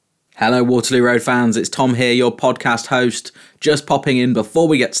Hello, Waterloo Road fans. It's Tom here, your podcast host, just popping in before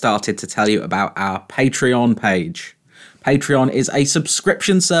we get started to tell you about our Patreon page. Patreon is a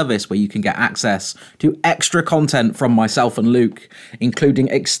subscription service where you can get access to extra content from myself and Luke, including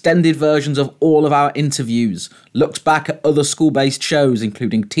extended versions of all of our interviews, looks back at other school-based shows,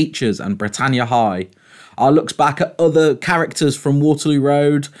 including Teachers and Britannia High, our looks back at other characters from Waterloo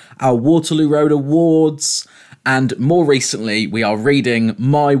Road, our Waterloo Road Awards, and more recently, we are reading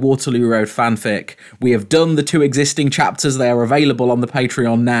my Waterloo Road fanfic. We have done the 2 existing chapters. They are available on the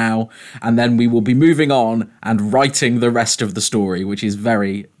Patreon now. And then we will be moving on and writing the rest of the story, which is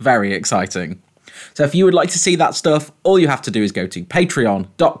very, very exciting. So if you would like to see that stuff, all you have to do is go to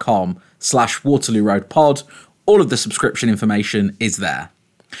patreon.com/Waterloo Road Pod. All of the subscription information is there.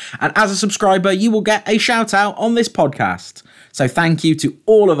 And as a subscriber, you will get a shout out on this podcast. So thank you to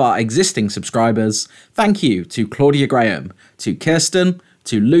all of our existing subscribers. Thank you to Claudia Graham, to Kirsten,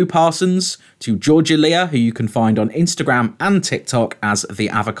 to Lou Parsons, to Georgia Leah, who you can find on Instagram and TikTok as The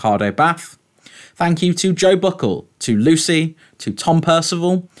Avocado Bath. Thank you to Joe Buckle, to Lucy, to Tom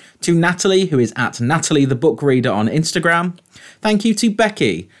Percival, to Natalie, who is at Natalie the Book Reader on Instagram. Thank you to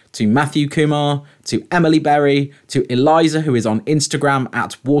Becky, to Matthew Kumar, to Emily Berry, to Eliza, who is on Instagram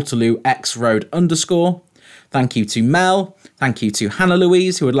at WaterlooXRoad_. Thank you to Mel. Thank you to Hannah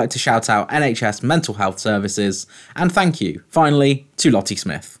Louise, who would like to shout out NHS Mental Health Services. And thank you, finally, to Lottie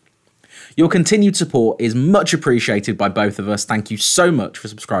Smith. Your continued support is much appreciated by both of us. Thank you so much for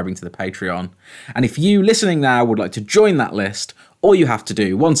subscribing to the Patreon. And if you listening now would like to join that list, all you have to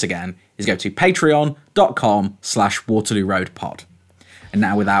do, once again, is go to patreon.com/Waterloo Road Pod. And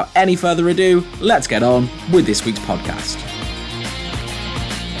now, without any further ado, let's get on with this week's podcast.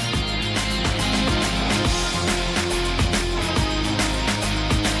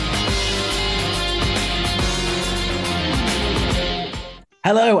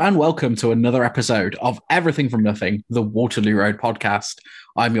 Hello and welcome to another episode of Everything from Nothing, the Waterloo Road podcast.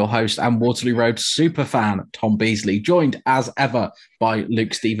 I'm your host and Waterloo Road superfan, Tom Beasley, joined as ever by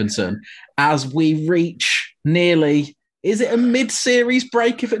Luke Stevenson. As we reach nearly, is it a mid-series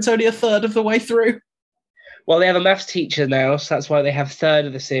break if it's only a third of the way through? Well, they have a maths teacher now, so that's why they have third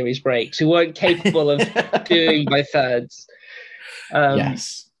of the series breaks, who weren't capable of doing by thirds.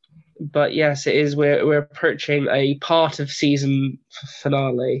 Yes. But yes, it is. We're approaching a part of season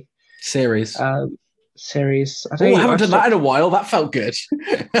finale. Series. Series. I haven't done that in a while. That felt good.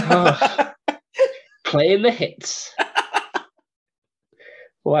 Playing the hits.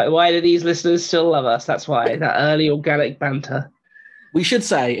 Why do these listeners still love us? That's why. That early organic banter. We should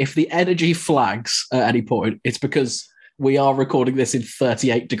say, if the energy flags at any point, it's because we are recording this in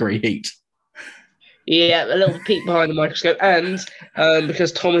 38-degree heat. Yeah, a little peek behind the microscope. And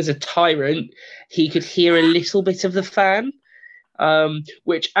because Tom is a tyrant, he could hear a little bit of the fan,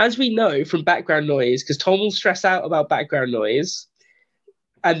 which, as we know from background noise, because Tom will stress out about background noise,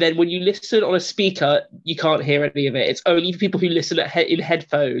 and then when you listen on a speaker, you can't hear any of it. It's only for people who listen in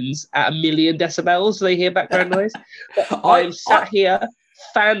headphones at 1,000,000 decibels they hear background noise. But I'm sat here,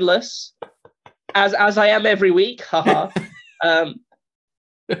 fanless, as I am every week. Haha.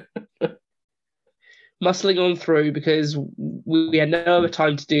 Muscling on through because we had no other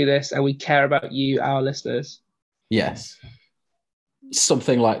time to do this and we care about you, our listeners. Yes.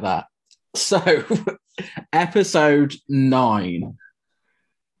 Something like that. So, episode 9.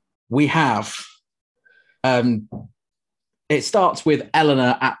 We have... it starts with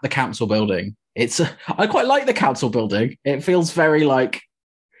Eleanor at the council building. I quite like the council building. It feels very,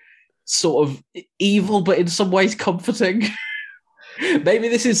 sort of evil, but in some ways comforting. Maybe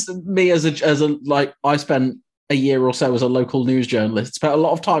this is me as I spent a year or so as a local news journalist, spent a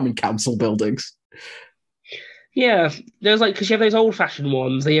lot of time in council buildings. Yeah, there's because you have those old-fashioned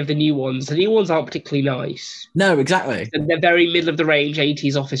ones, then you have the new ones. The new ones aren't particularly nice. No, exactly. And they're very middle-of-the-range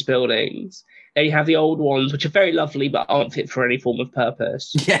 80s office buildings. Then you have the old ones, which are very lovely, but aren't fit for any form of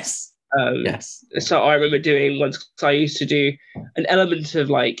purpose. Yes. Yes. So I remember doing once, because I used to do an element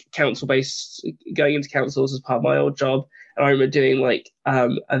of council-based, going into councils as part of my old job. And I remember doing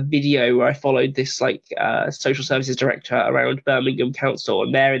a video where I followed this social services director around Birmingham Council,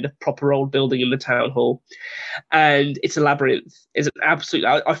 and they're in the proper old building in the town hall, and it's a labyrinth. It's an absolute.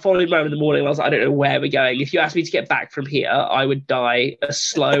 I followed him around in the morning. And I was like, I don't know where we're going. If you asked me to get back from here, I would die a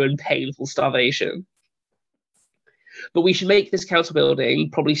slow and painful starvation. But we should make this council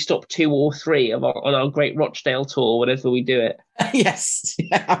building probably stop 2 or 3 on our Great Rochdale tour whenever we do it. Yes,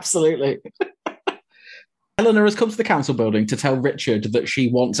 yeah, absolutely. Eleanor has come to the council building to tell Richard that she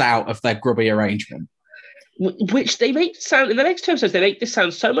wants out of their grubby arrangement. Which they make sound, in the next 2 episodes, they make this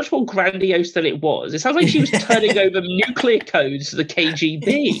sound so much more grandiose than it was. It sounds like she was turning over nuclear codes to the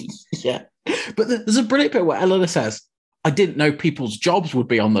KGB. Yeah. But there's a brilliant bit where Eleanor says, I didn't know people's jobs would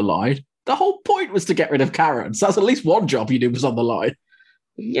be on the line. The whole point was to get rid of Karen. So that's at least one job you knew was on the line.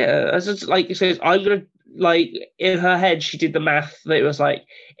 Yeah, as it's like it says, I'm gonna like in her head she did the math that it was like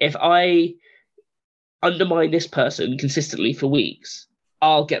if I undermine this person consistently for weeks,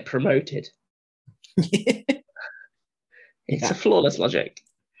 I'll get promoted. It's a flawless logic.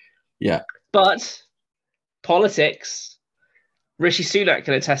 Yeah. But politics, Rishi Sunak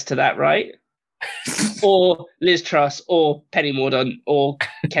can attest to that, right? Or Liz Truss, or Penny Mordaunt, or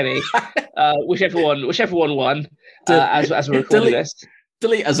Kenny, whichever one won. As we're recording this,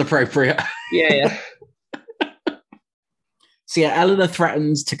 delete as appropriate. Yeah. So yeah, Eleanor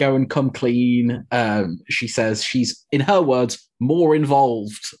threatens to go and come clean. She says she's, in her words, more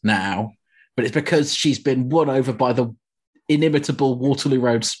involved now, but it's because she's been won over by the inimitable Waterloo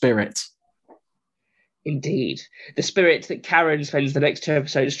Road spirit. Indeed. The spirit that Karen spends the next 2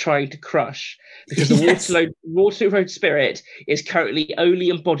 episodes trying to crush, because the Waterloo Road spirit is currently only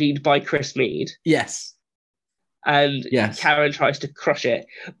embodied by Chris Mead. Yes. And Karen tries to crush it.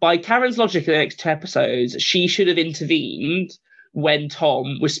 By Karen's logic in the next 2 episodes, she should have intervened when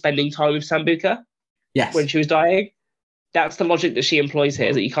Tom was spending time with Sambuca. Yes. When she was dying. That's the logic that she employs here,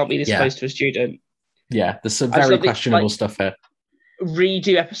 is that you can't be this close to a student. Yeah, there's some very questionable stuff here.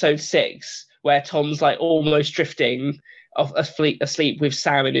 Redo episode 6, where Tom's like almost drifting off asleep with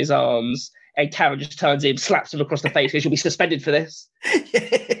Sam in his arms, and Karen just turns in, slaps him across the face, because you'll be suspended for this.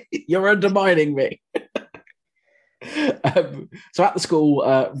 You're undermining me. So at the school,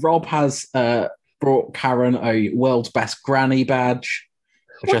 Rob has brought Karen a world's best granny badge.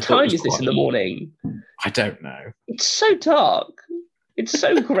 What time is this in the morning? I don't know. It's so dark. It's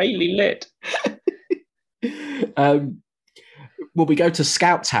so greyly lit. Well, we go to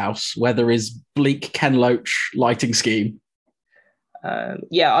Scout's house, where there is bleak Ken Loach lighting scheme. I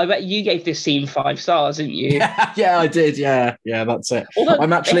bet you gave this scene 5 stars, didn't you? Yeah, I did. Yeah, that's it. Although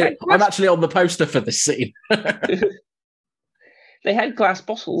I'm actually on the poster for this scene. They had glass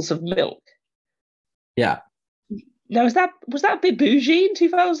bottles of milk. Yeah. Now, was that a bit bougie in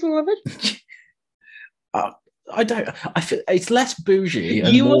 2011? I don't. I feel it's less bougie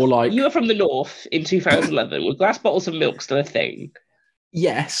and more like you were from the north in 2011. Were glass bottles of milk still a thing?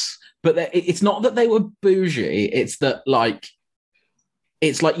 Yes, but it's not that they were bougie. It's that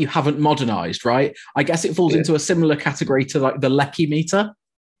it's like you haven't modernized, right? I guess it falls into a similar category to like the Lecky meter.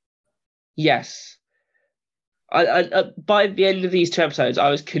 Yes. I by the end of these 2 episodes, I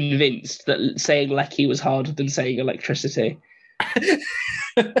was convinced that saying Lecky was harder than saying electricity.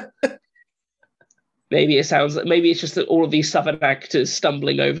 Maybe it's just that all of these Southern actors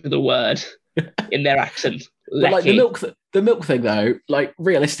stumbling over the word in their accent. But like the milk thing, though, like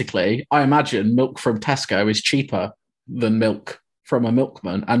realistically, I imagine milk from Tesco is cheaper than milk from a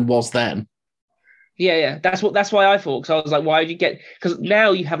milkman, and was then. Yeah. That's why I thought. Because I was like, why would you get? Because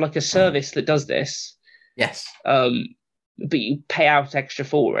now you have like a service that does this. Yes. But you pay out extra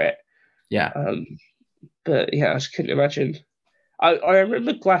for it. Yeah. But yeah, I just couldn't imagine. I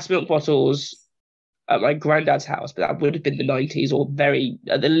remember glass milk bottles at my granddad's house, but that would have been the 90s or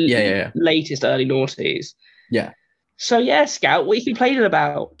latest early noughties. Yeah. So yeah, Scout, what have you complaining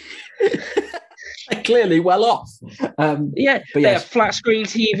about? They're clearly well off. They have flat screen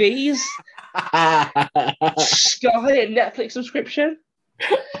TVs, Sky and Netflix subscription.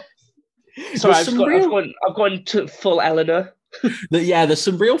 Sorry, I've gone to full Eleanor. There's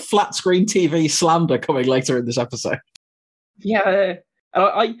some real flat screen TV slander coming later in this episode. Yeah.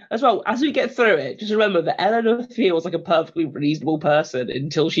 I as well, as we get through it, just remember that Eleanor feels like a perfectly reasonable person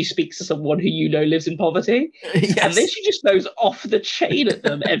until she speaks to someone who you know lives in poverty. Yes. And then she just goes off the chain at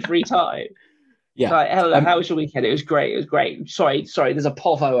them every time. Yeah. Like, Eleanor, how was your weekend? It was great. Sorry, there's a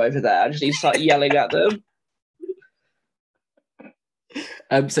povo over there. I just need to start yelling at them.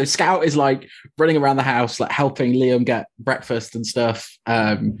 So Scout is like running around the house, like helping Liam get breakfast and stuff,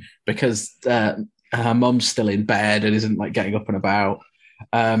 because her mum's still in bed and isn't like getting up and about.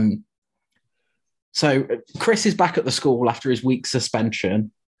 So Chris is back at the school after his week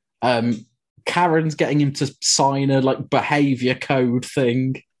suspension. Karen's getting him to sign a like behavior code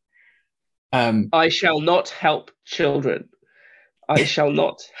thing. I shall not help children. I shall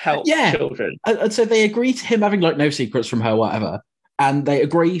not help children. And so they agree to him having like no secrets from her, whatever. And they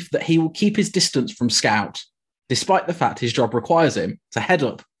agree that he will keep his distance from Scout, despite the fact his job requires him to head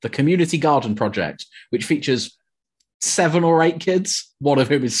up the community garden project, which features 7 or 8 kids, one of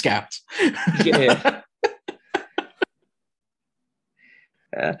whom is Scout. Yeah.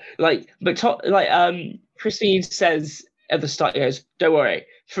 Christine says at the start, he goes, "Don't worry,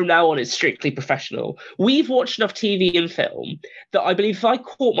 from now on it's strictly professional. We've watched enough TV and film that I believe if I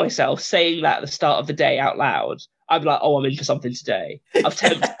caught myself saying that at the start of the day out loud, I'd be like, oh, I'm in for something today. I've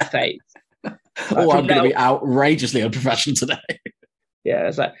tempted fate. Or I'm going to be outrageously unprofessional today. Yeah,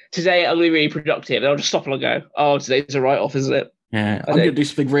 it's like, today I'm going to be really productive. And I'll just stop and I'll go, oh, today's a write-off, isn't it? Yeah, I'm going to do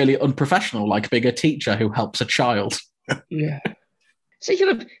something really unprofessional, like being a teacher who helps a child. Yeah.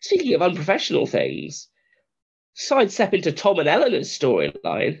 Speaking of unprofessional things, sidestep into Tom and Eleanor's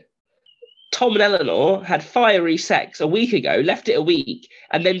storyline. Tom and Eleanor had fiery sex a week ago, left it a week,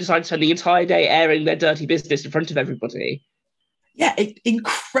 and then decided to spend the entire day airing their dirty business in front of everybody. Yeah,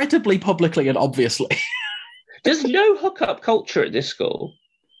 incredibly publicly and obviously. There's no hookup culture at this school.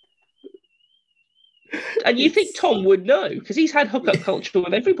 And you think Tom would know, because he's had hookup culture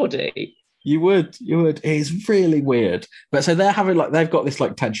with everybody. You would. It's really weird. But so they're having they've got this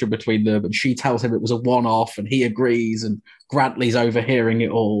tension between them, and she tells him it was a one-off, and he agrees, and Grantley's overhearing it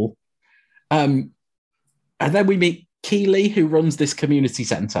all. And then we meet Keeley, who runs this community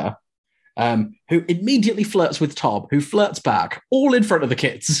centre, who immediately flirts with Tom, who flirts back, all in front of the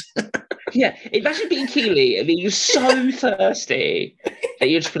kids. Yeah, imagine being Keeley and being so thirsty that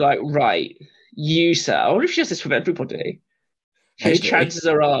you'd just be like, right, you, sir. I wonder if she does this with everybody. She just chances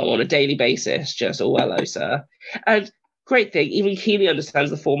her arm on a daily basis, just, oh, hello, sir. And great thing, even Keeley understands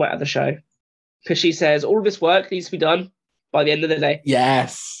the format of the show. Because she says, all of this work needs to be done by the end of the day.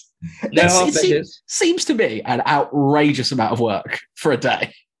 Yes. No half measures. Seems to be an outrageous amount of work for a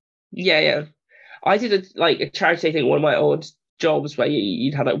day. Yeah. I did a charity thing, one of my old jobs where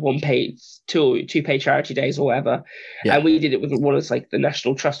you'd have two paid charity days or whatever. Yeah. And we did it with one of the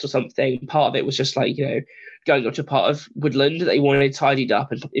National Trust or something. Part of it was just going up to a part of woodland that they wanted tidied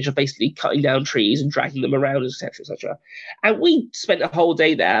up, and it's just basically cutting down trees and dragging them around, etc. And we spent a whole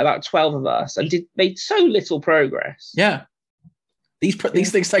day there, about 12 of us, and made so little progress. Yeah. These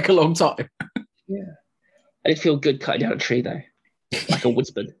things take a long time. Yeah. And it'd feel good cutting down a tree though. Like a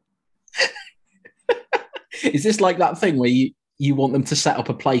woodsman. Is this like that thing where you want them to set up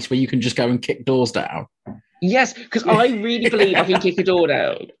a place where you can just go and kick doors down? Yes, because I really believe I can kick a door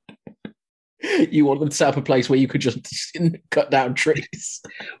down. You want them to set up a place where you could just cut down trees.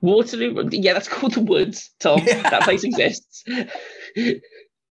 Waterloo, yeah, that's called the Woods, Tom. Yeah. That place exists.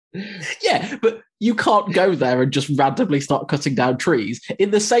 Yeah, but you can't go there and just randomly start cutting down trees. In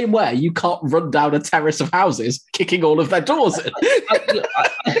the same way, you can't run down a terrace of houses kicking all of their doors in.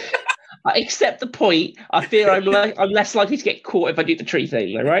 I accept the point. I fear I'm less likely to get caught if I do the tree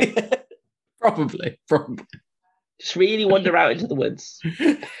thing, though, right? Probably. Just really wander out into the woods.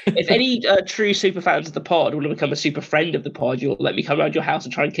 If any true super fans of the pod want to become a super friend of the pod, you'll let me come around your house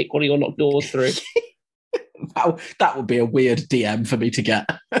and try and kick one of your locked doors through. That would be a weird DM for me to get.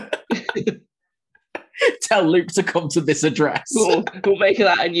 Tell Luke to come to this address. We'll make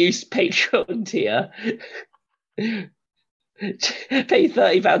that a new Patreon tier. Pay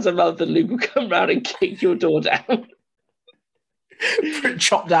 £30 a month and Luke will come round and kick your door down.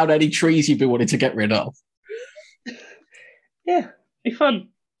 Chop down any trees you've been wanting to get rid of. Yeah, be fun.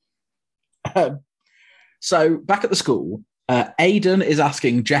 So back at the school, Aidan is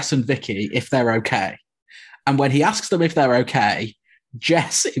asking Jess and Vicky if they're okay. And when he asks them if they're okay,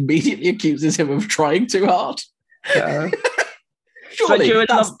 Jess immediately accuses him of trying too hard. Yeah. Surely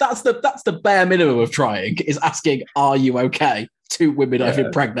that's the bare minimum of trying, is asking, "Are you okay?" to women I've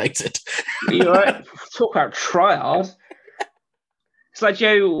impregnated. You know, talk about try hard. It's like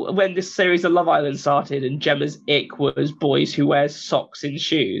Joe when this series of Love Island started, and Gemma's ick was boys who wear socks in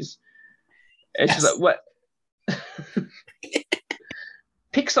shoes. It's just like, what?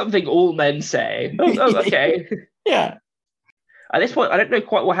 Pick something all men say. Oh, okay. Yeah. At this point, I don't know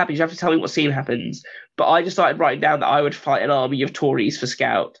quite what happens. You have to tell me what scene happens. But I just started writing down that I would fight an army of Tories for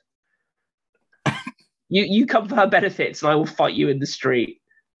Scout. You come for her benefits, and I will fight you in the street.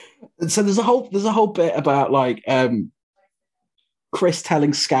 So there's a whole bit about Chris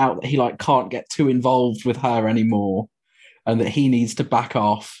telling Scout that he can't get too involved with her anymore, and that he needs to back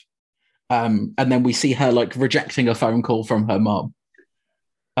off. And then we see her rejecting a phone call from her mum.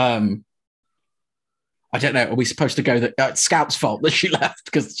 I don't know. Are we supposed to go that it's Scout's fault that she left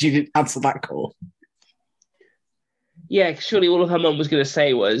because she didn't answer that call? Yeah, surely all of her mum was going to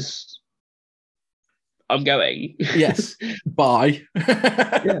say was, "I'm going." Yes. Bye.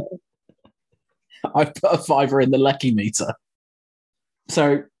 Yeah. I've put a $5 in the Lecky meter.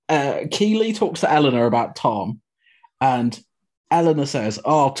 So Keeley talks to Eleanor about Tom, and Eleanor says,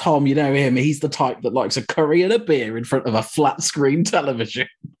 "Oh, Tom, you know him. He's the type that likes a curry and a beer in front of a flat screen television."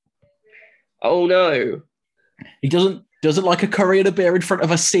 Oh no. He doesn't like a curry and a beer in front of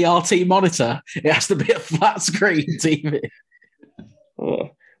a CRT monitor. It has to be a flat screen TV.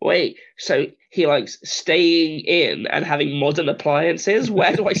 Oh. Wait, so he likes staying in and having modern appliances?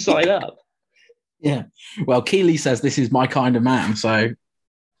 Where do I sign up? Yeah. Well, Keeley says this is my kind of man, so.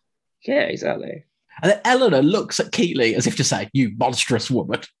 Yeah, exactly. And then Eleanor looks at Keeley as if to say, "You monstrous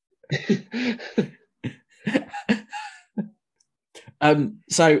woman."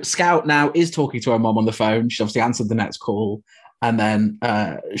 So Scout now is talking to her mom on the phone. She obviously answered the next call, and then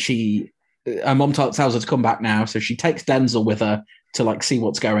her mom tells her to come back now. So she takes Denzel with her to like see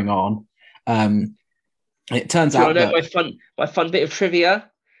what's going on. It turns out that, my fun bit of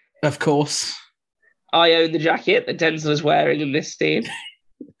trivia. Of course, I own the jacket that Denzel is wearing in this scene.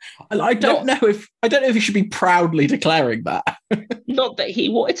 I don't know if he should be proudly declaring that. Not that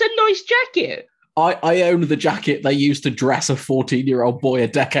it's a nice jacket. I own the jacket they used to dress a 14-year-old boy a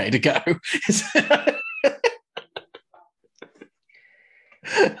decade ago.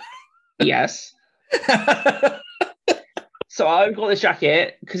 Yes. So I got this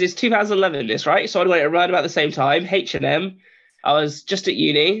jacket because it's 2011, this, right? So I got it around about the same time, H&M. I was just at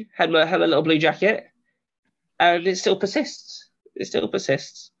uni, had my little blue jacket, and it still persists. It still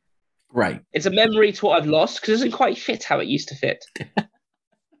persists. Right. It's a memory to what I've lost because it doesn't quite fit how it used to fit.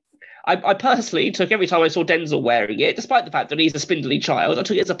 I personally took every time I saw Denzel wearing it, despite the fact that he's a spindly child, I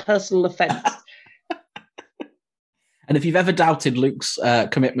took it as a personal offence. And if you've ever doubted Luke's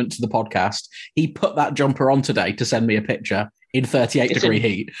commitment to the podcast, he put that jumper on today to send me a picture in 38-degree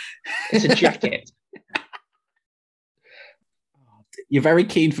heat. It's a jacket. You're very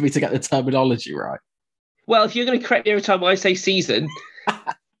keen for me to get the terminology right. Well, if you're going to correct me every time I say season.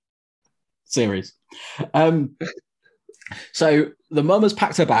 Series. So the mum has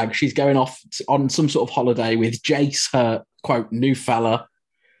packed her bag. She's going off on some sort of holiday with Jace, her, quote, new fella.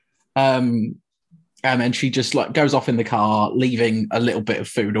 And then she just like goes off in the car, leaving a little bit of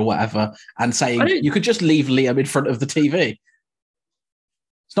food or whatever, and saying, "You could just leave Liam in front of the TV."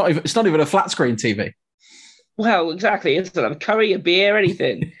 It's not even a flat screen TV. Well, exactly. It's not a curry, a beer,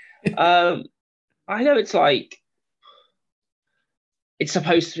 anything. I know it's like it's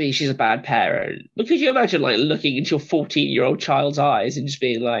supposed to be she's a bad parent. But could you imagine like looking into your 14-year-old child's eyes and just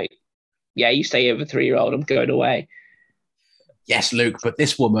being like, "Yeah, you stay here with a 3-year-old. I'm going away." Yes, Luke, but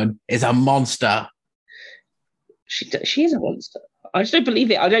this woman is a monster. She is a monster. I just don't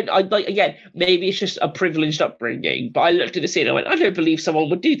believe it. Again, maybe it's just a privileged upbringing, but I looked at the scene and I went, I don't believe someone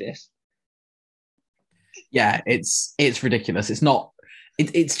would do this. Yeah, it's ridiculous. It's not.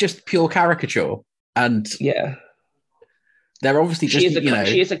 It's just pure caricature, and yeah, they're obviously just.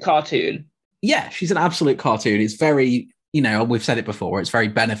 She is a cartoon. Yeah, she's an absolute cartoon. It's very, we've said it before. It's very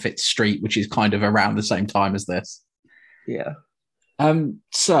Benefit Street, which is kind of around the same time as this. Yeah.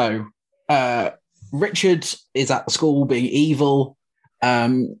 So, Richard is at the school being evil.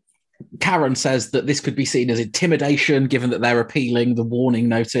 Karen says that this could be seen as intimidation, given that they're appealing the warning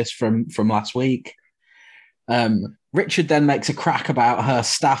notice from last week. Richard then makes a crack about her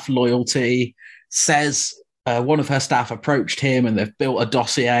staff loyalty, says one of her staff approached him and they've built a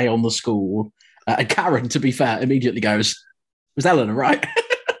dossier on the school. And Karen, to be fair, immediately goes, "Was Eleanor right?"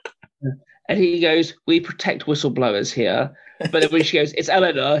 And he goes, "We protect whistleblowers here." But then when she goes, "It's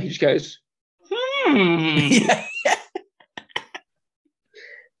Eleanor," he just goes, Yeah.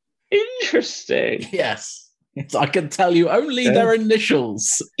 Interesting. Yes. I can tell you only their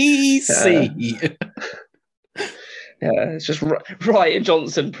initials. EC. Yeah, it's just Rian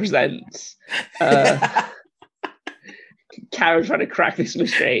Johnson presents Karen trying to crack this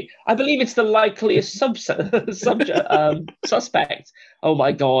mystery. I believe it's the likeliest suspect. Oh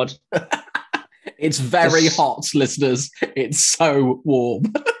my God. It's very hot, listeners. It's so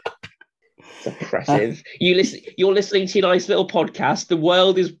warm. It's oppressive. You're listening to your nice little podcast. The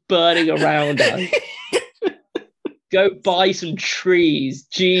world is burning around us. Go buy some trees.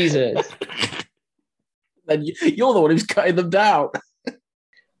 Jesus. Then you're the one who's cutting them down.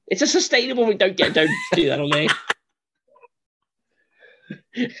 It's a sustainable. Don't do that on me.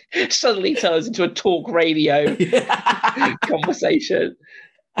 Suddenly turns into a talk radio conversation.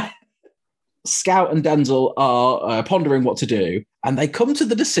 Scout and Denzel are pondering what to do, and they come to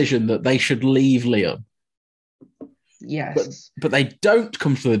the decision that they should leave Liam. Yes. But they don't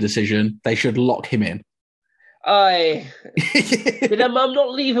come to the decision they should lock him in. Did her mum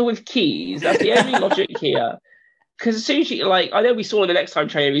not leave her with keys? That's the only logic here. Because as soon as she, I know we saw in the next time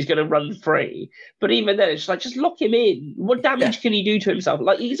trailer he's going to run free, but even then it's just lock him in. What damage can he do to himself?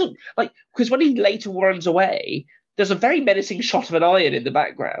 Because when he later runs away, there's a very menacing shot of an iron in the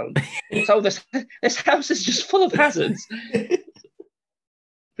background. So this house is just full of hazards. But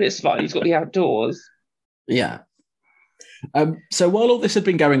it's fine. He's got the outdoors. Yeah. So while all this had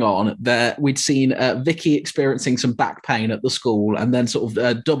been going on, we'd seen Vicky experiencing some back pain at the school and then sort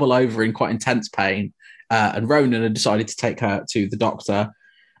of double over in quite intense pain. And Ronan had decided to take her to the doctor.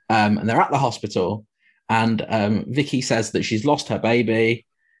 And they're at the hospital. And Vicky says that she's lost her baby.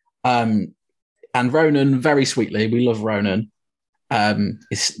 And Ronan, very sweetly, we love Ronan,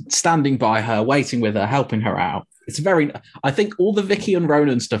 is standing by her, waiting with her, helping her out. I think all the Vicky and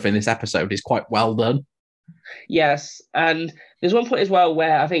Ronan stuff in this episode is quite well done. Yes, and there's one point as well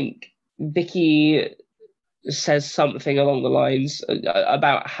where I think Vicky says something along the lines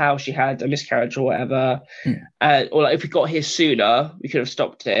about how she had a miscarriage or whatever, or like, if we got here sooner, we could have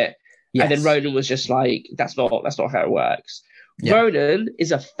stopped it. Yes. And then Ronan was just like, "That's not how it works." Yeah. Ronan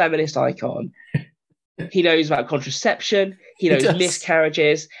is a feminist icon. He knows about contraception. He knows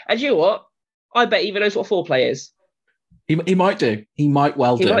miscarriages, and you know what? I bet he even knows what foreplay is. He might do. He might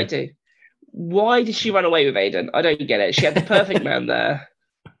well do. He might do. Why did she run away with Aidan? I don't get it. She had the perfect man there.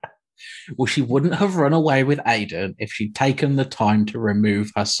 Well, she wouldn't have run away with Aidan if she'd taken the time to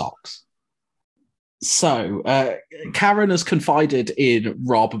remove her socks. So, Karen has confided in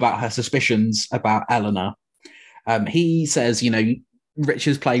Rob about her suspicions about Eleanor. He says,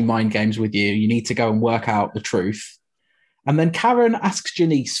 Richard's playing mind games with you. You need to go and work out the truth. And then Karen asks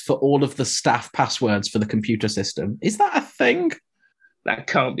Janice for all of the staff passwords for the computer system. Is that a thing? That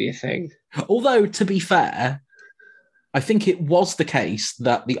can't be a thing. Although, to be fair, I think it was the case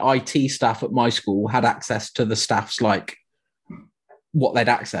that the IT staff at my school had access to the staff's, what they'd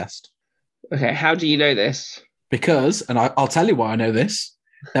accessed. Okay, how do you know this? Because, and I'll tell you why I know this,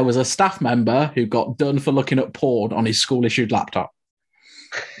 there was a staff member who got done for looking at porn on his school-issued laptop.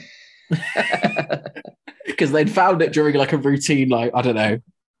 Because they'd found it during, a routine, I don't know,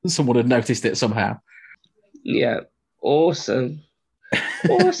 someone had noticed it somehow. Yeah, awesome.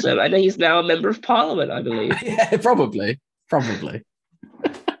 Awesome. And he's now a member of Parliament, I believe. Yeah, probably.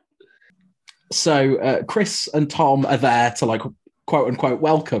 So Chris and Tom are there to quote unquote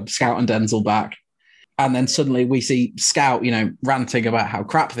welcome Scout and Denzel back. And then suddenly we see Scout, ranting about how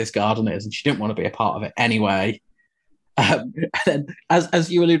crap this garden is and she didn't want to be a part of it anyway. And then,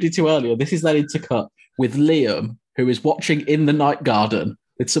 as you alluded to earlier, this is then intercut with Liam, who is watching in the night garden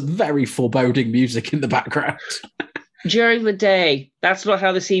with some very foreboding music in the background. During the day. That's not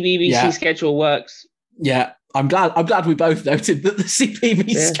how the CBBC schedule works. Yeah, I'm glad we both noted that the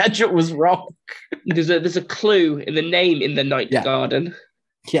CBBC schedule was wrong. There's a clue in the name in the night garden.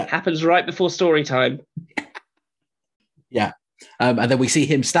 Yeah. Happens right before story time. Yeah. And then we see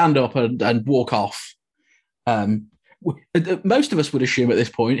him stand up and walk off. Most of us would assume at this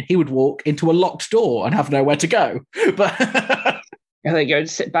point he would walk into a locked door and have nowhere to go. But and then go and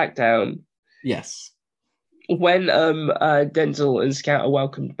sit back down. Yes. When Denzel and Scout are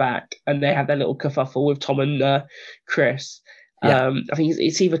welcomed back and they have their little kerfuffle with Tom and Chris, I think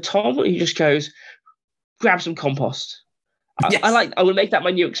it's either Tom or he just goes, grab some compost. Yes. I would make that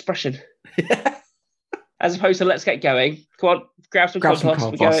my new expression. As opposed to let's get going. Come on, grab some compost.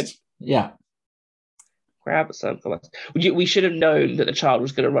 We're going. Yeah. Grab some compost. We should have known that the child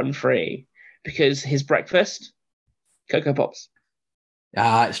was going to run free because his breakfast, Cocoa Pops.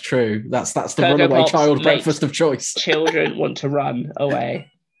 Ah, it's true. That's the Cocoa runaway Pops child breakfast of choice. Children want to run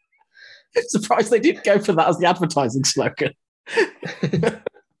away. I'm surprised they didn't go for that as the advertising slogan.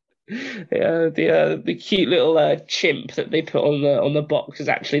 The cute little chimp that they put on the box is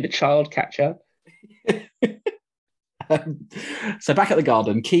actually the child catcher. So back at the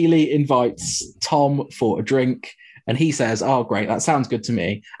garden, Keeley invites Tom for a drink, and he says, "Oh, great, that sounds good to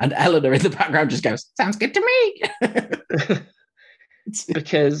me." And Eleanor in the background just goes, "Sounds good to me."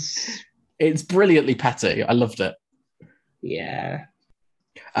 Because it's brilliantly petty. I loved it. Yeah.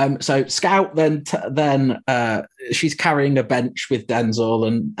 So Scout then she's carrying a bench with Denzel,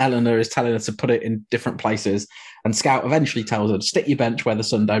 and Eleanor is telling her to put it in different places. And Scout eventually tells her to stick your bench where the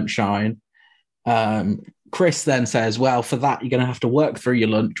sun don't shine. Chris then says, "Well, for that you're going to have to work through your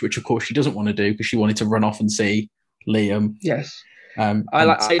lunch," which of course she doesn't want to do because she wanted to run off and see Liam. Yes. I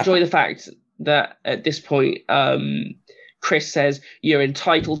enjoy the fact that at this point, Chris says, "You're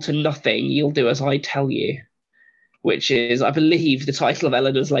entitled to nothing. You'll do as I tell you," which is, I believe, the title of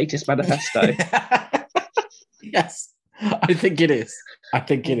Eleanor's latest manifesto. Yes, I think it is.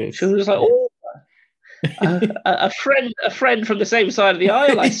 She was like, "Oh, a friend from the same side of the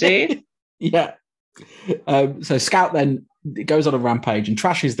aisle, I see." Yeah. So Scout then goes on a rampage and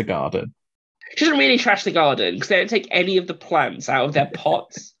trashes the garden. She doesn't really trash the garden because they don't take any of the plants out of their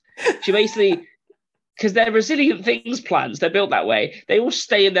pots. She basically, because they're resilient things plants, they're built that way. They all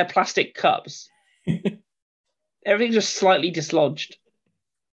stay in their plastic cups. Everything's just slightly dislodged.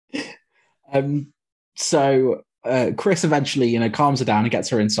 So Chris eventually, calms her down and gets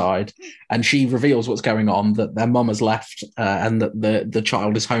her inside, and she reveals what's going on, that their mum has left and that the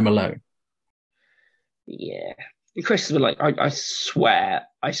child is home alone. Yeah. And Chris has been like, I swear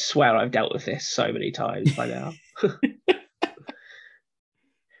I've dealt with this so many times by now.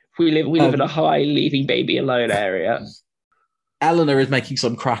 we live in a high leaving baby alone area. Eleanor is making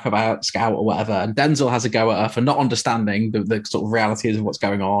some crack about Scout or whatever, and Denzel has a go at her for not understanding the sort of realities of what's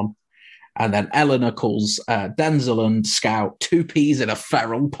going on. And then Eleanor calls Denzel and Scout two peas in a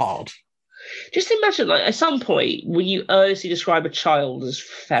feral pod. Just imagine, like, at some point, when you earnestly describe a child as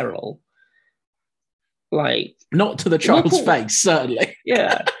feral, like... Not to the child's face, certainly.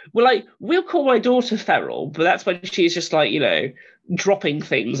 Yeah. We'll call my daughter feral, but that's when she's just, like, dropping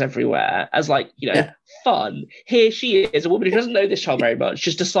things everywhere as, like, fun. Here she is, a woman who doesn't know this child very much,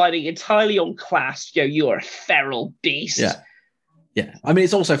 just deciding entirely on class, you're a feral beast. Yeah. Yeah. I mean,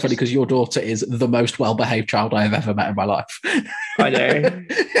 it's also funny because your daughter is the most well-behaved child I have ever met in my life. I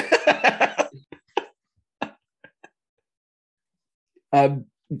know.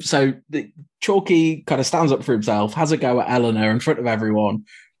 So Chalky kind of stands up for himself, has a go at Eleanor in front of everyone.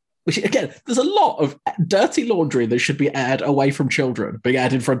 Which, again, there's a lot of dirty laundry that should be aired away from children being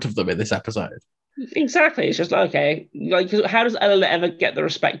aired in front of them in this episode. Exactly. It's just okay. Like, how does Eleanor ever get the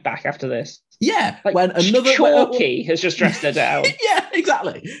respect back after this? Yeah, like, when another Chalky has just dressed her down. Yeah,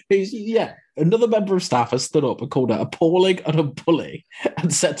 exactly. Another member of staff has stood up and called her appalling and a bully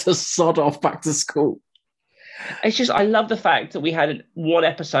and said to sod off back to school. It's just, I love the fact that we had one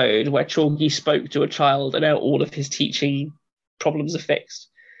episode where Chalky spoke to a child and now all of his teaching problems are fixed.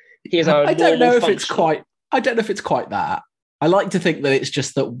 I don't know if it's quite that. I like to think that it's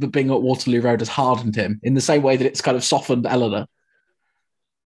just that being at Waterloo Road has hardened him in the same way that it's kind of softened Eleanor.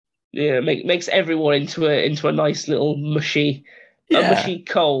 Yeah, makes everyone into a nice little mushy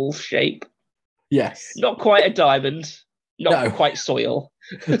coal shape. Yes. Not quite a diamond. Not quite soil.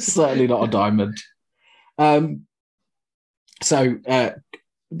 Certainly not a diamond. So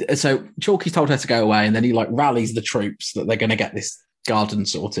Chalky's told her to go away, and then he rallies the troops that they're going to get this garden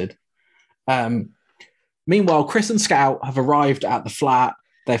sorted. Meanwhile, Chris and Scout have arrived at the flat.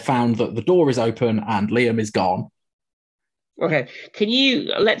 They found that the door is open and Liam is gone. Okay,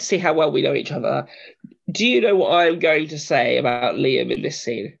 let's see how well we know each other. Do you know what I'm going to say about Liam in this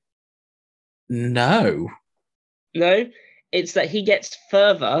scene? No? It's that he gets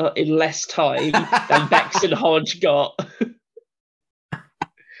further in less time than Bex and Hodge got.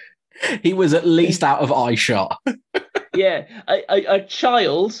 He was at least out of eye shot. Yeah, a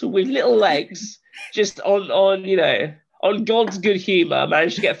child with little legs, just on God's good humour,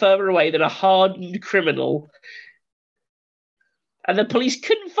 managed to get further away than a hardened criminal. And the police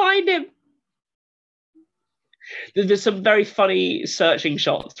couldn't find him. There's some very funny searching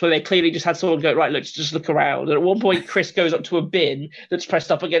shots where they clearly just had someone go, right, let's just look around. And at one point, Chris goes up to a bin that's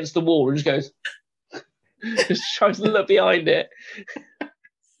pressed up against the wall and just goes, just tries to look behind it.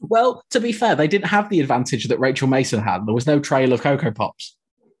 Well, to be fair, they didn't have the advantage that Rachel Mason had. There was no trail of Cocoa Pops.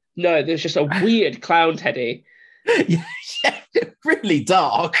 No, there's just a weird clown Teddy. Yeah, really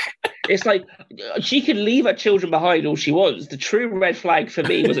dark. It's like she can leave her children behind all she wants. The true red flag for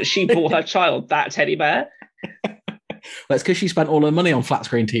me was that she bought her child that teddy bear. Well, it's because she spent all her money on flat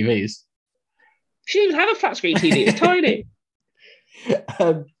screen TVs. She didn't have a flat screen TV. It's tiny.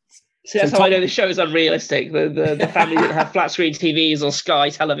 So that's how I know the show is unrealistic. The family didn't have flat screen TVs or Sky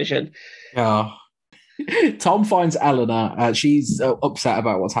Television. Oh. Tom finds Eleanor. She's upset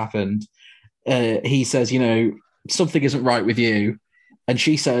about what's happened. He says, something isn't right with you. And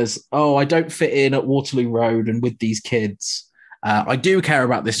she says, oh, I don't fit in at Waterloo Road and with these kids. I do care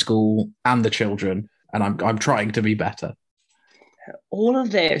about this school and the children, and I'm trying to be better. All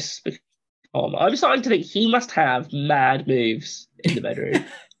of this, I'm starting to think he must have mad moves in the bedroom.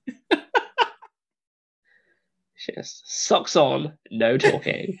 Just socks on, no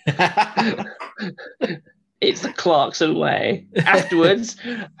talking. It's the Clarkson way. Afterwards,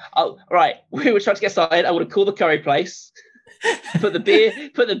 right, we were trying to get started. I want to call the curry place. Put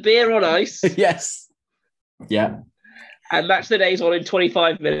the beer on ice. Yes. Yeah. And match the days on in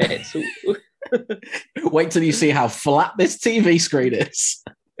 25 minutes. Wait till you see how flat this TV screen is.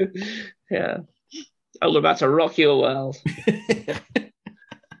 Yeah. I'm about to rock your world.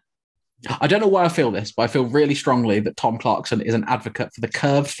 I don't know why I feel this, but I feel really strongly that Tom Clarkson is an advocate for the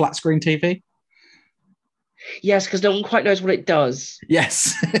curved flat screen TV. Yes, because no one quite knows what it does.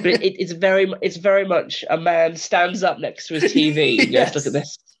 Yes. But it's very much a man stands up next to his TV. Yes. Yes, look at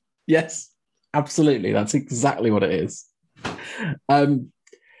this. Yes, absolutely. That's exactly what it is.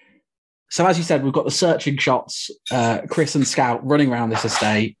 So as you said, we've got the searching shots, Chris and Scout running around this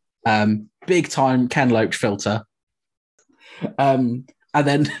estate. Big time Ken Loach filter And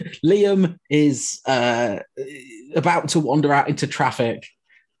then Liam is about to wander out into traffic.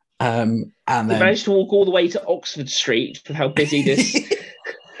 And then He managed to walk all the way to Oxford Street from how busy this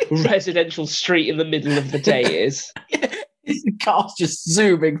residential street in the middle of the day is. The car's just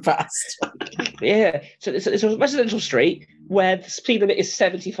zooming past. Yeah, so it's a residential street where the speed limit is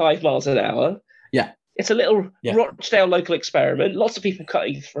 75 miles an hour. Yeah. It's a little Rochdale local experiment. Lots of people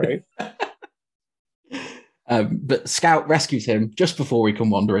cutting through. But Scout rescues him just before he can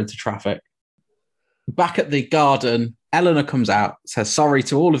wander into traffic. Back at the garden, Eleanor comes out, says sorry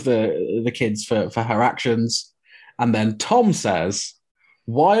to all of the kids for her actions. And then Tom says,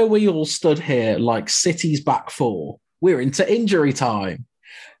 "Why are we all stood here like City's back four? We're into injury time."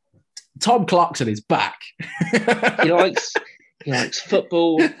 Tom Clarkson is back. He likes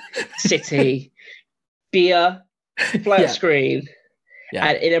football, City, beer, flat screen,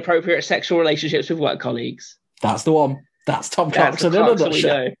 and inappropriate sexual relationships with work colleagues. That's the one. That's Tom Clarkson in a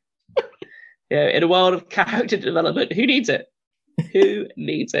nutshell. Yeah, in a world of character development, who needs it? Who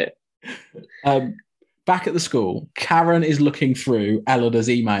needs it? Back at the school, Karen is looking through Eleanor's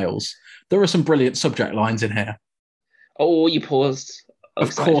emails. There are some brilliant subject lines in here. Oh, you paused.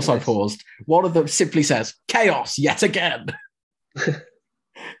 Of course I paused. One of them simply says, "Chaos yet again."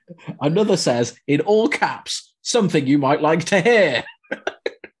 Another says, in all caps, "Something you might like to hear."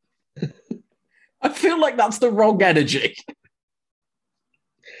 I feel like that's the wrong energy.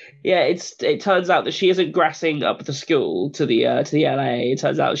 Yeah, it turns out that she isn't grassing up the school to the LA. It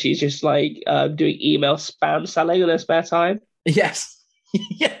turns out she's just like doing email spam selling in her spare time. Yes.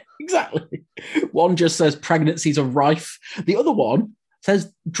 Yeah, exactly. One just says pregnancies are rife. The other one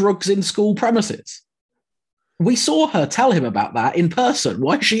says drugs in school premises. We saw her tell him about that in person.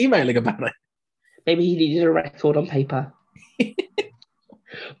 Why is she emailing about it? Maybe he needed a record on paper.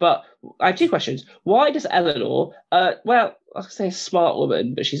 But I have two questions. Why does Eleanor, well, I was going to say a smart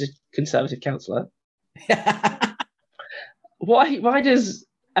woman, but she's a Conservative councillor. Why does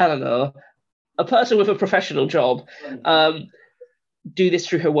Eleanor, a person with a professional job, do this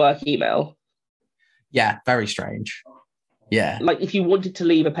through her work email? Yeah, very strange. Yeah. Like, if you wanted to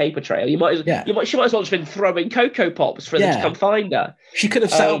leave a paper trail, she might as well have been throwing Cocoa Pops for them to come find her. She could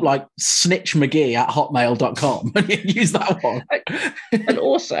have set up like snitchmcgee@hotmail.com and use that one. And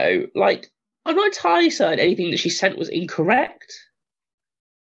also, like, I'm not entirely certain anything that she sent was incorrect.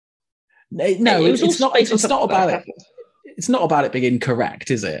 No, it's not about it. It's not about it being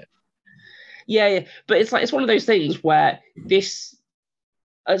incorrect, is it? Yeah, but it's one of those things where this,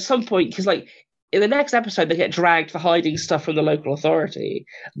 at some point, because like in the next episode they get dragged for hiding stuff from the local authority.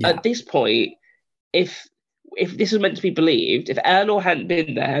 Yeah. At this point, if this is meant to be believed, if Eleanor hadn't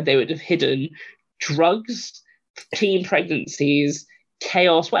been there, they would have hidden drugs, teen pregnancies,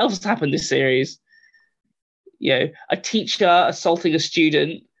 chaos. What else has happened this series? You know, a teacher assaulting a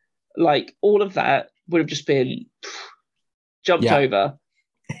student, like all of that would have just been jumped over.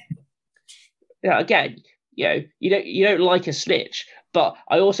 Yeah, again, you don't like a snitch, but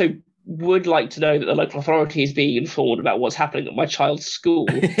I also would like to know that the local authority is being informed about what's happening at my child's school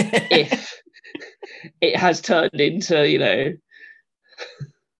if it has turned into,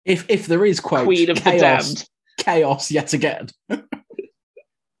 if there is, quote, Queen of the Damned. Chaos yet again.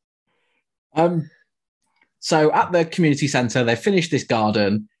 So at the community centre, they finished this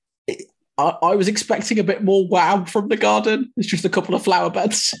garden. I was expecting a bit more wow from the garden. It's just a couple of flower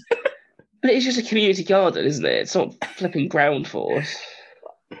beds. But it's just a community garden, isn't it? It's not flipping ground force.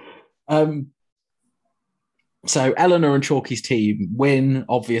 So Eleanor and Chalky's team win,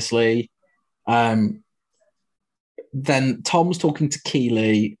 obviously. Then Tom's talking to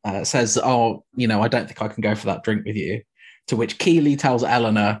Keeley, says, "Oh, I don't think I can go for that drink with you." To which Keeley tells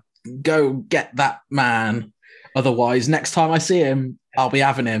Eleanor, "Go get that man. Otherwise, next time I see him, I'll be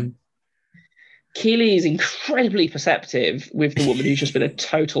having him." Keeley is incredibly perceptive with the woman who's just been a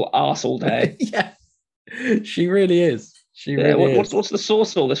total arse all day. Yeah, she really is. What's the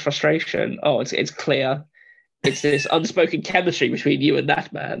source of all this frustration? Oh, it's clear. It's this unspoken chemistry between you and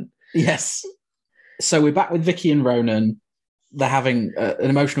that man. Yes. So we're back with Vicky and Ronan. They're having an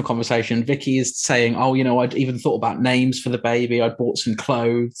emotional conversation. Vicky is saying, "Oh, I'd even thought about names for the baby. I'd bought some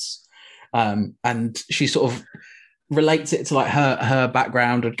clothes." And she sort of relates it to like her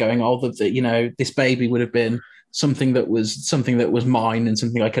background and going, "Oh, this baby would have been something that was mine and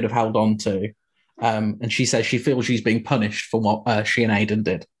something I could have held on to." And she says she feels she's being punished for what she and Aidan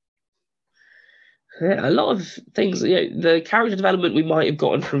did. Yeah, a lot of things. The character development we might have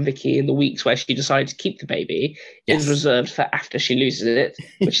gotten from Vicky in the weeks where she decided to keep the baby is reserved for after she loses it,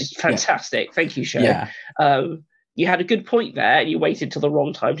 which is fantastic. Yeah. Thank you, show. Yeah. You had a good point there, and you waited till the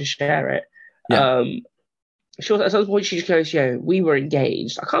wrong time to share it. Yeah. Sure, at some point she just goes, we were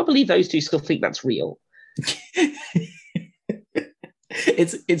engaged. I can't believe those two still think that's real.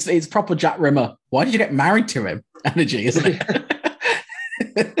 It's proper Jack Rimmer. Why did you get married to him? Energy, isn't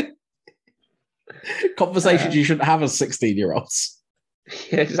it? Conversations you shouldn't have as 16-year-olds.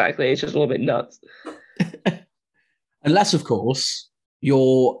 Yeah, exactly. It's just a little bit nuts. Unless, of course,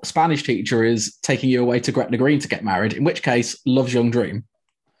 your Spanish teacher is taking you away to Gretna Green to get married, in which case, love's young dream.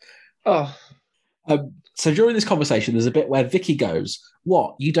 Oh. So during this conversation, there's a bit where Vicky goes,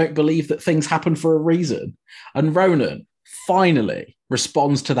 "What? You don't believe that things happen for a reason?" And Ronan finally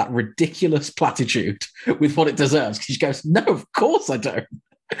responds to that ridiculous platitude with what it deserves. She goes, "No, of course I don't."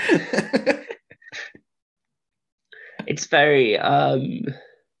 It's very I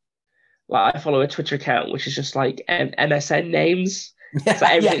follow a Twitter account which is just like MSN names. Yeah, so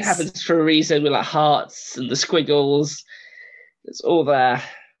everything happens for a reason with like hearts and the squiggles. It's all there.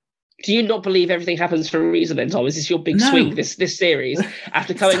 Do you not believe everything happens for a reason then, Tom? Is this your big swing this series?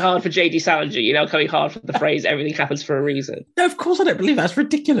 After coming hard for J.D. Salinger, you're now coming hard for the phrase everything happens for a reason. No, of course I don't believe that's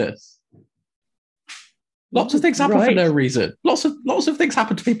ridiculous. Lots of things happen for no reason. Lots of things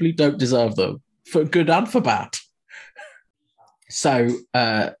happen to people who don't deserve them, for good and for bad. So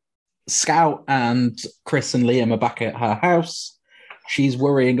Scout and Chris and Liam are back at her house. She's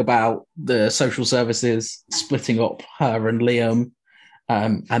worrying about the social services splitting up her and Liam.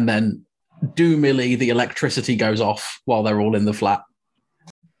 And then doomily, the electricity goes off while they're all in the flat.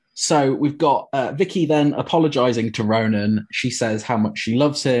 So we've got Vicky then apologising to Ronan. She says how much she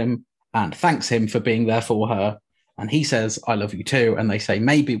loves him and thanks him for being there for her. And he says, "I love you too." And they say,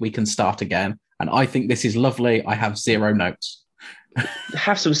 "Maybe we can start again." And I think this is lovely. I have 0 notes.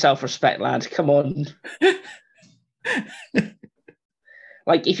 Have some self-respect, lad. Come on.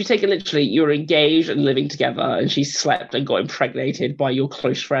 Like, if you take it literally, you're engaged and living together, and she slept and got impregnated by your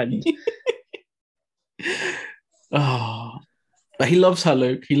close friend. Oh, but he loves her,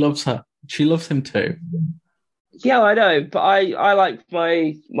 Luke. He loves her. She loves him too. Yeah, I know, but I like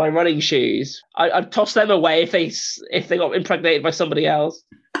my running shoes. I'd toss them away if they got impregnated by somebody else.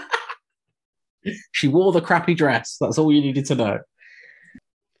 She wore the crappy dress. That's all you needed to know.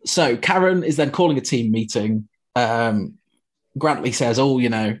 So Karen is then calling a team meeting. Grantley says,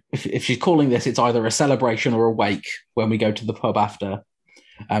 if she's calling this, it's either a celebration or a wake when we go to the pub after.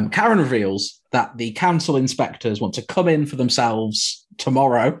 Karen reveals that the council inspectors want to come in for themselves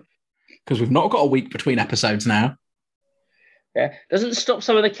tomorrow, because we've not got a week between episodes now. Yeah, doesn't stop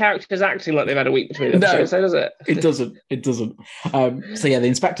some of the characters acting like they've had a week between episodes, does it? It doesn't. So yeah, the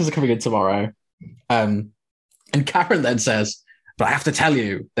inspectors are coming in tomorrow. And Karen then says, "But I have to tell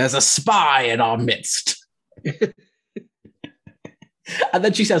you, there's a spy in our midst." And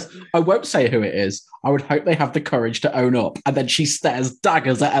then she says, "I won't say who it is. I would hope they have the courage to own up." And then she stares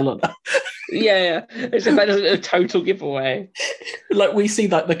daggers at Eleanor. Yeah. It's a total giveaway. Like, we see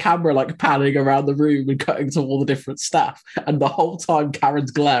like the camera like panning around the room and cutting to all the different staff. And the whole time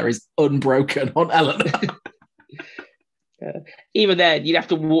Karen's glare is unbroken on Eleanor. Yeah. Even then, you'd have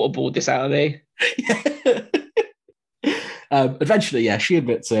to waterboard this out of me. Yeah. Eventually, she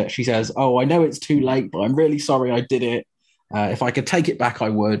admits it. She says, "Oh, I know it's too late, but I'm really sorry I did it. If I could take it back, I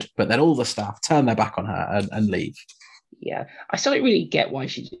would." But then all the staff turn their back on her and leave. Yeah, I still don't really get why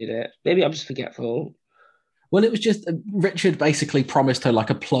she did it. Maybe I'm just forgetful. Well, it was just Richard basically promised her like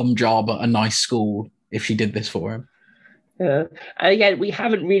a plum job at a nice school if she did this for him. And again, we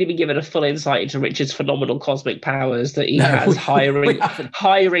haven't really been given a full insight into Richard's phenomenal cosmic powers that he has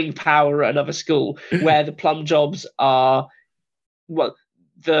hiring power at another school, where the plum jobs are, well,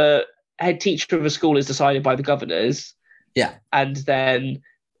 the head teacher of a school is decided by the governors. Yeah. And then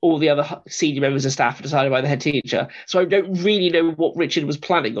all the other senior members of staff are decided by the head teacher. So I don't really know what Richard was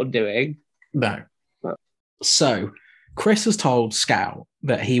planning on doing. No. So Chris has told Scout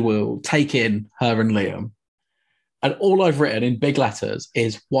that he will take in her and Liam. And all I've written in big letters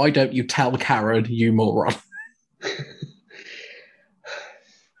is, "Why don't you tell Karen, you moron?"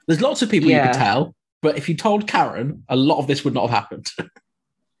 There's lots of people you could tell, but if you told Karen, a lot of this would not have happened.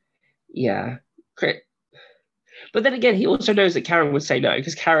 Yeah. But then again, he also knows that Karen would say no,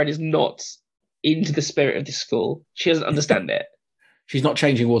 because Karen is not into the spirit of this school. She doesn't understand it. She's not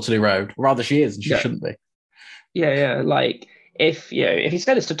changing Waterloo Road. Rather, she is, and she shouldn't be. Yeah. Like, if he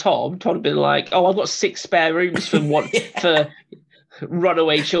said this to Tom would be like, "Oh, I've got 6 spare rooms for for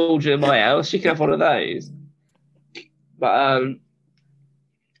runaway children in my house. You can have one of those." But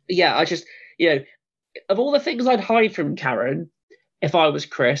I just, of all the things I'd hide from Karen, if I was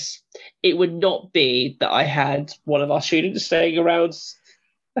Chris, it would not be that I had one of our students staying around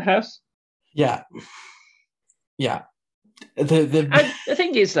the house. Yeah. And the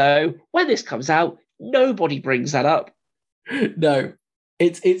thing is, though, when this comes out, Nobody brings that up. No,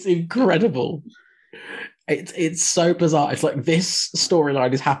 it's incredible. It's so bizarre. It's like this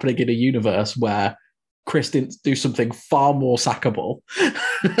storyline is happening in a universe where Chris didn't do something far more sackable.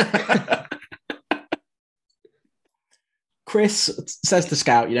 Chris says to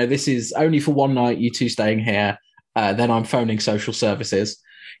Scout, this is only for one night, you two staying here. Then I'm phoning social services.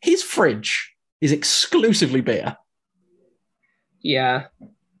 His fridge is exclusively beer. Yeah.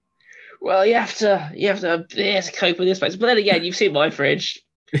 Well, you have to cope with this place. But then again, you've seen my fridge.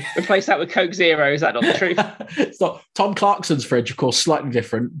 Replace that with Coke Zero. Is that not the truth? It's not. Tom Clarkson's fridge, of course, slightly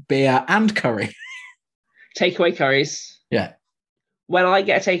different. Beer and curry. Takeaway curries. Yeah. When I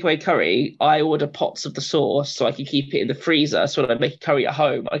get a takeaway curry, I order pots of the sauce so I can keep it in the freezer. So when I make a curry at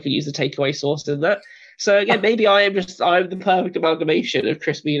home, I can use the takeaway sauce in that. So again, maybe I'm the perfect amalgamation of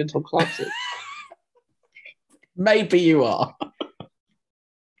Chris Mead and Tom Clarkson. Maybe you are.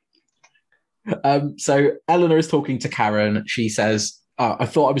 So Eleanor is talking to Karen. She says, I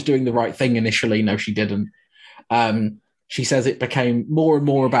thought I was doing the right thing initially. No, she didn't. She says it became more and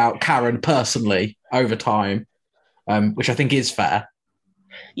more about Karen personally over time, which I think is fair.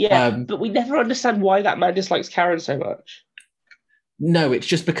 Yeah, but we never understand why that man dislikes Karen so much. No, it's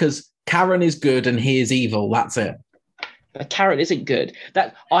just because Karen is good and he is evil. That's it. But Karen isn't good.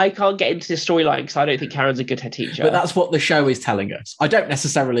 That I can't get into this storyline because I don't think Karen's a good head teacher. But that's what the show is telling us. I don't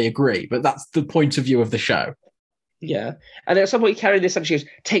necessarily agree, but that's the point of view of the show. Yeah. And at some point, Karen essentially goes,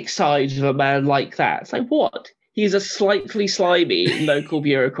 take sides of a man like that. It's like, what? He's a slightly slimy local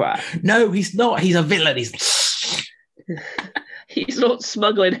bureaucrat. No, he's not. He's a villain. He's not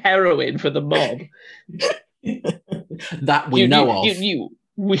smuggling heroin for the mob. That we know of. You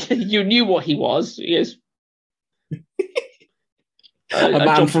knew what he was. He is a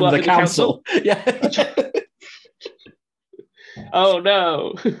man from the council. Yeah. Oh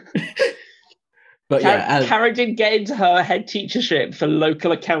no. But Karen didn't get into her head teachership for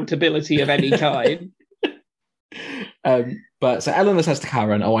local accountability of any kind. But so Eleanor says to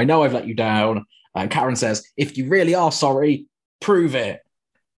Karen, I know I've let you down. And Karen says, if you really are sorry, prove it.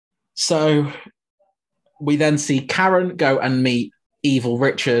 So we then see Karen go and meet evil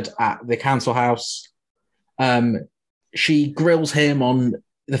Richard at the council house. She grills him on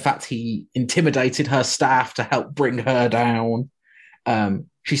the fact he intimidated her staff to help bring her down.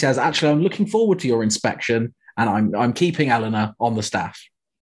 She says, actually, I'm looking forward to your inspection and I'm keeping Eleanor on the staff.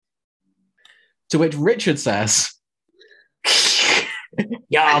 To which Richard says,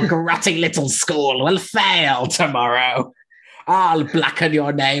 your grotty little school will fail tomorrow. I'll blacken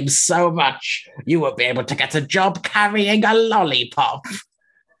your name so much you won't be able to get a job carrying a lollipop.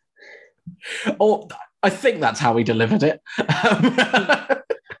 Or I think that's how he delivered it.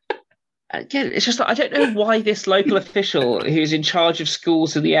 Again, it's just like, I don't know why this local official who's in charge of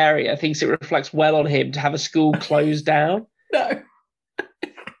schools in the area thinks it reflects well on him to have a school closed down. No.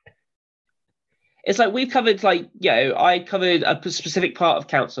 It's like we've covered, I covered a specific part of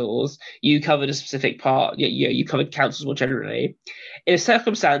councils. You covered a specific part. You covered councils more generally. In a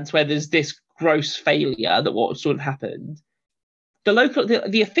circumstance where there's this gross failure that what sort of happened,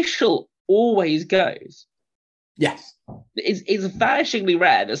 the official always goes. Yes. It's vanishingly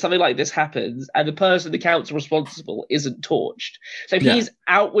rare that something like this happens and the person in the council responsible isn't torched. So if he's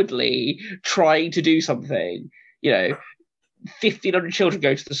outwardly trying to do something, 1,500 children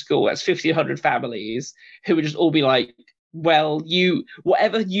go to the school, that's 1,500 families who would just all be like, well,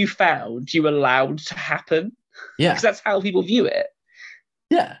 whatever you found, you allowed to happen. Yeah. Because that's how people view it.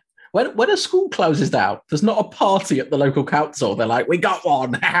 Yeah. When a school closes down, there's not a party at the local council. They're like, we got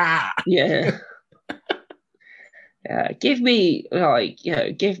one. Yeah. Give me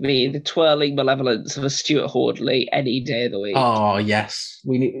the twirling malevolence of a Stuart Hordley any day of the week. Oh yes,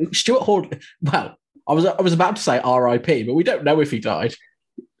 we need Stuart Hordley. Well, I was about to say R.I.P., but we don't know if he died.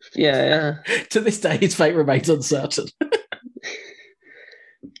 Yeah. To this day, his fate remains uncertain.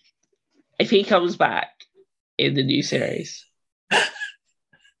 If he comes back in the new series,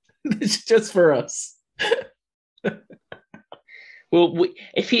 it's just for us. Well,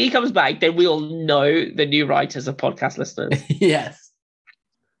 if he comes back, then we'll know the new writers are podcast listeners. Yes.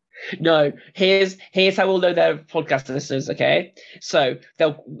 No, here's how we'll know they're podcast listeners. Okay, so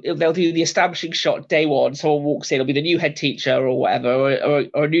they'll do the establishing shot day one. Someone walks in, it'll be the new head teacher or whatever, or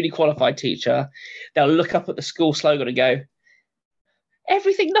a newly qualified teacher. They'll look up at the school slogan and go,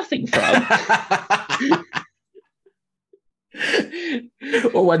 "Everything, nothing from."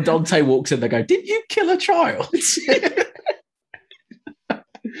 Or when Dante walks in, they go, "Did you kill a child?"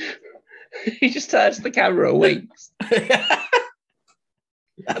 He just turns to the camera and winks.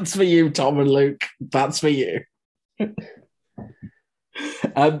 That's for you, Tom and Luke. That's for you.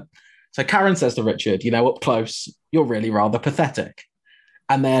 So Karen says to Richard, up close, you're really rather pathetic.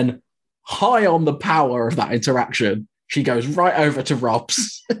 And then, high on the power of that interaction, she goes right over to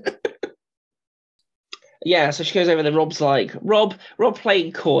Rob's. Yeah, so she goes over and then Rob's like, Rob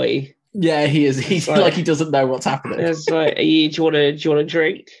playing coy. Yeah, he is. He's like he doesn't know what's happening. It's like, do you want a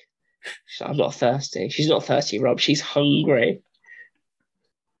drink? She's like, I'm not thirsty. She's not thirsty, Rob. She's hungry.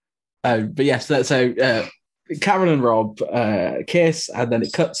 But yes, so Karen and Rob kiss, and then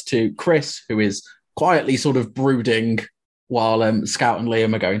it cuts to Chris, who is quietly sort of brooding while Scout and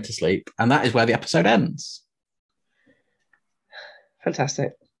Liam are going to sleep. And that is where the episode ends.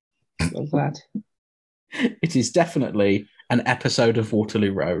 Fantastic. I'm glad. It is definitely an episode of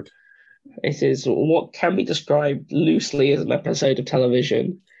Waterloo Road. It is what can be described loosely as an episode of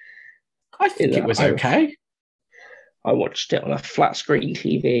television. I think it was okay. I watched it on a flat screen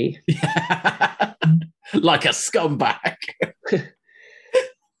TV. Yeah. Like a scumbag.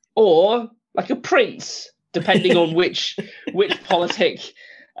 Or like a prince, depending on which politic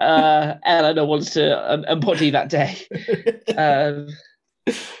Eleanor wants to embody that day.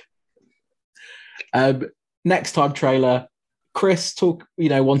 Next time trailer, Chris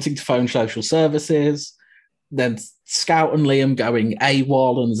wanting to phone social services, then Scout and Liam going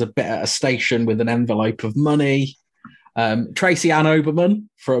AWOL, and there's a bit at a station with an envelope of money. Tracy Ann Oberman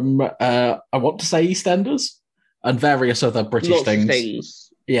from I want to say EastEnders, and various other British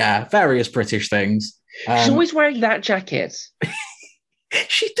things. Yeah, various British things. She's always wearing that jacket.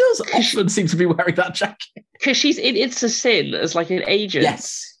 She does often seem to be wearing that jacket. Because she's in It's a Sin as like an agent.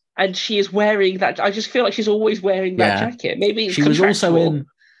 Yes. And she is wearing that. I just feel like she's always wearing that jacket. Maybe it's contractual.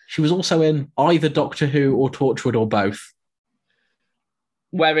 She was also in either Doctor Who or Torchwood or both.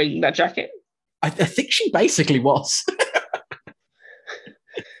 Wearing that jacket? I think she basically was.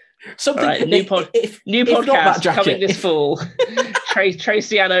 Something. Right, new podcast coming this fall.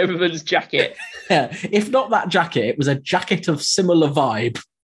 Tracy Ann Oberman's jacket. Yeah, if not that jacket, it was a jacket of similar vibe.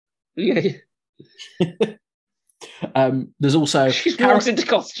 Yeah. There's also she's walked into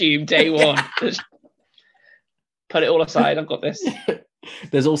costume day one. Put it all aside. I've got this.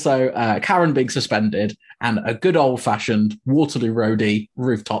 There's also Karen being suspended and a good old-fashioned Waterloo Roadie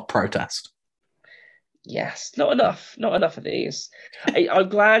rooftop protest. Yes, not enough of these. I'm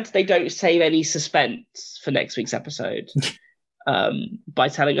glad they don't save any suspense for next week's episode by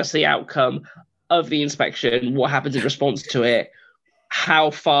telling us the outcome of the inspection, what happens in response to it,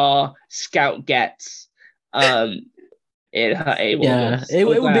 how far Scout gets. In her AWOL. Yeah, it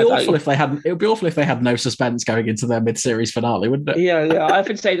would be awful if they hadn't. It would be awful if they had no suspense going into their mid-series finale, wouldn't it? Yeah. I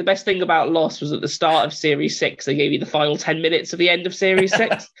often say the best thing about Lost was at the start of Series 6, they gave you the final 10 minutes of the end of Series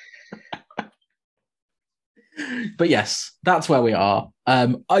 6. But yes, that's where we are.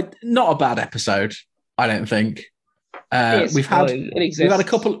 Not a bad episode, I don't think. We've had a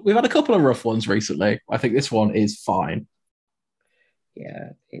couple of rough ones recently. I think this one is fine. Yeah,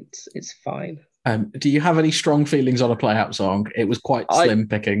 it's fine. Do you have any strong feelings on a Play Out song? It was quite slim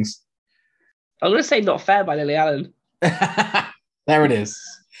pickings. I'm going to say Not Fair by Lily Allen. There it is.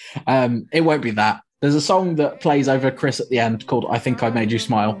 It won't be that. There's a song that plays over Chris at the end called I Think I Made You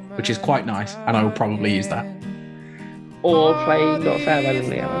Smile, which is quite nice, and I will probably use that. Or play Not Fair by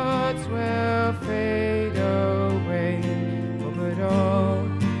Lily Allen.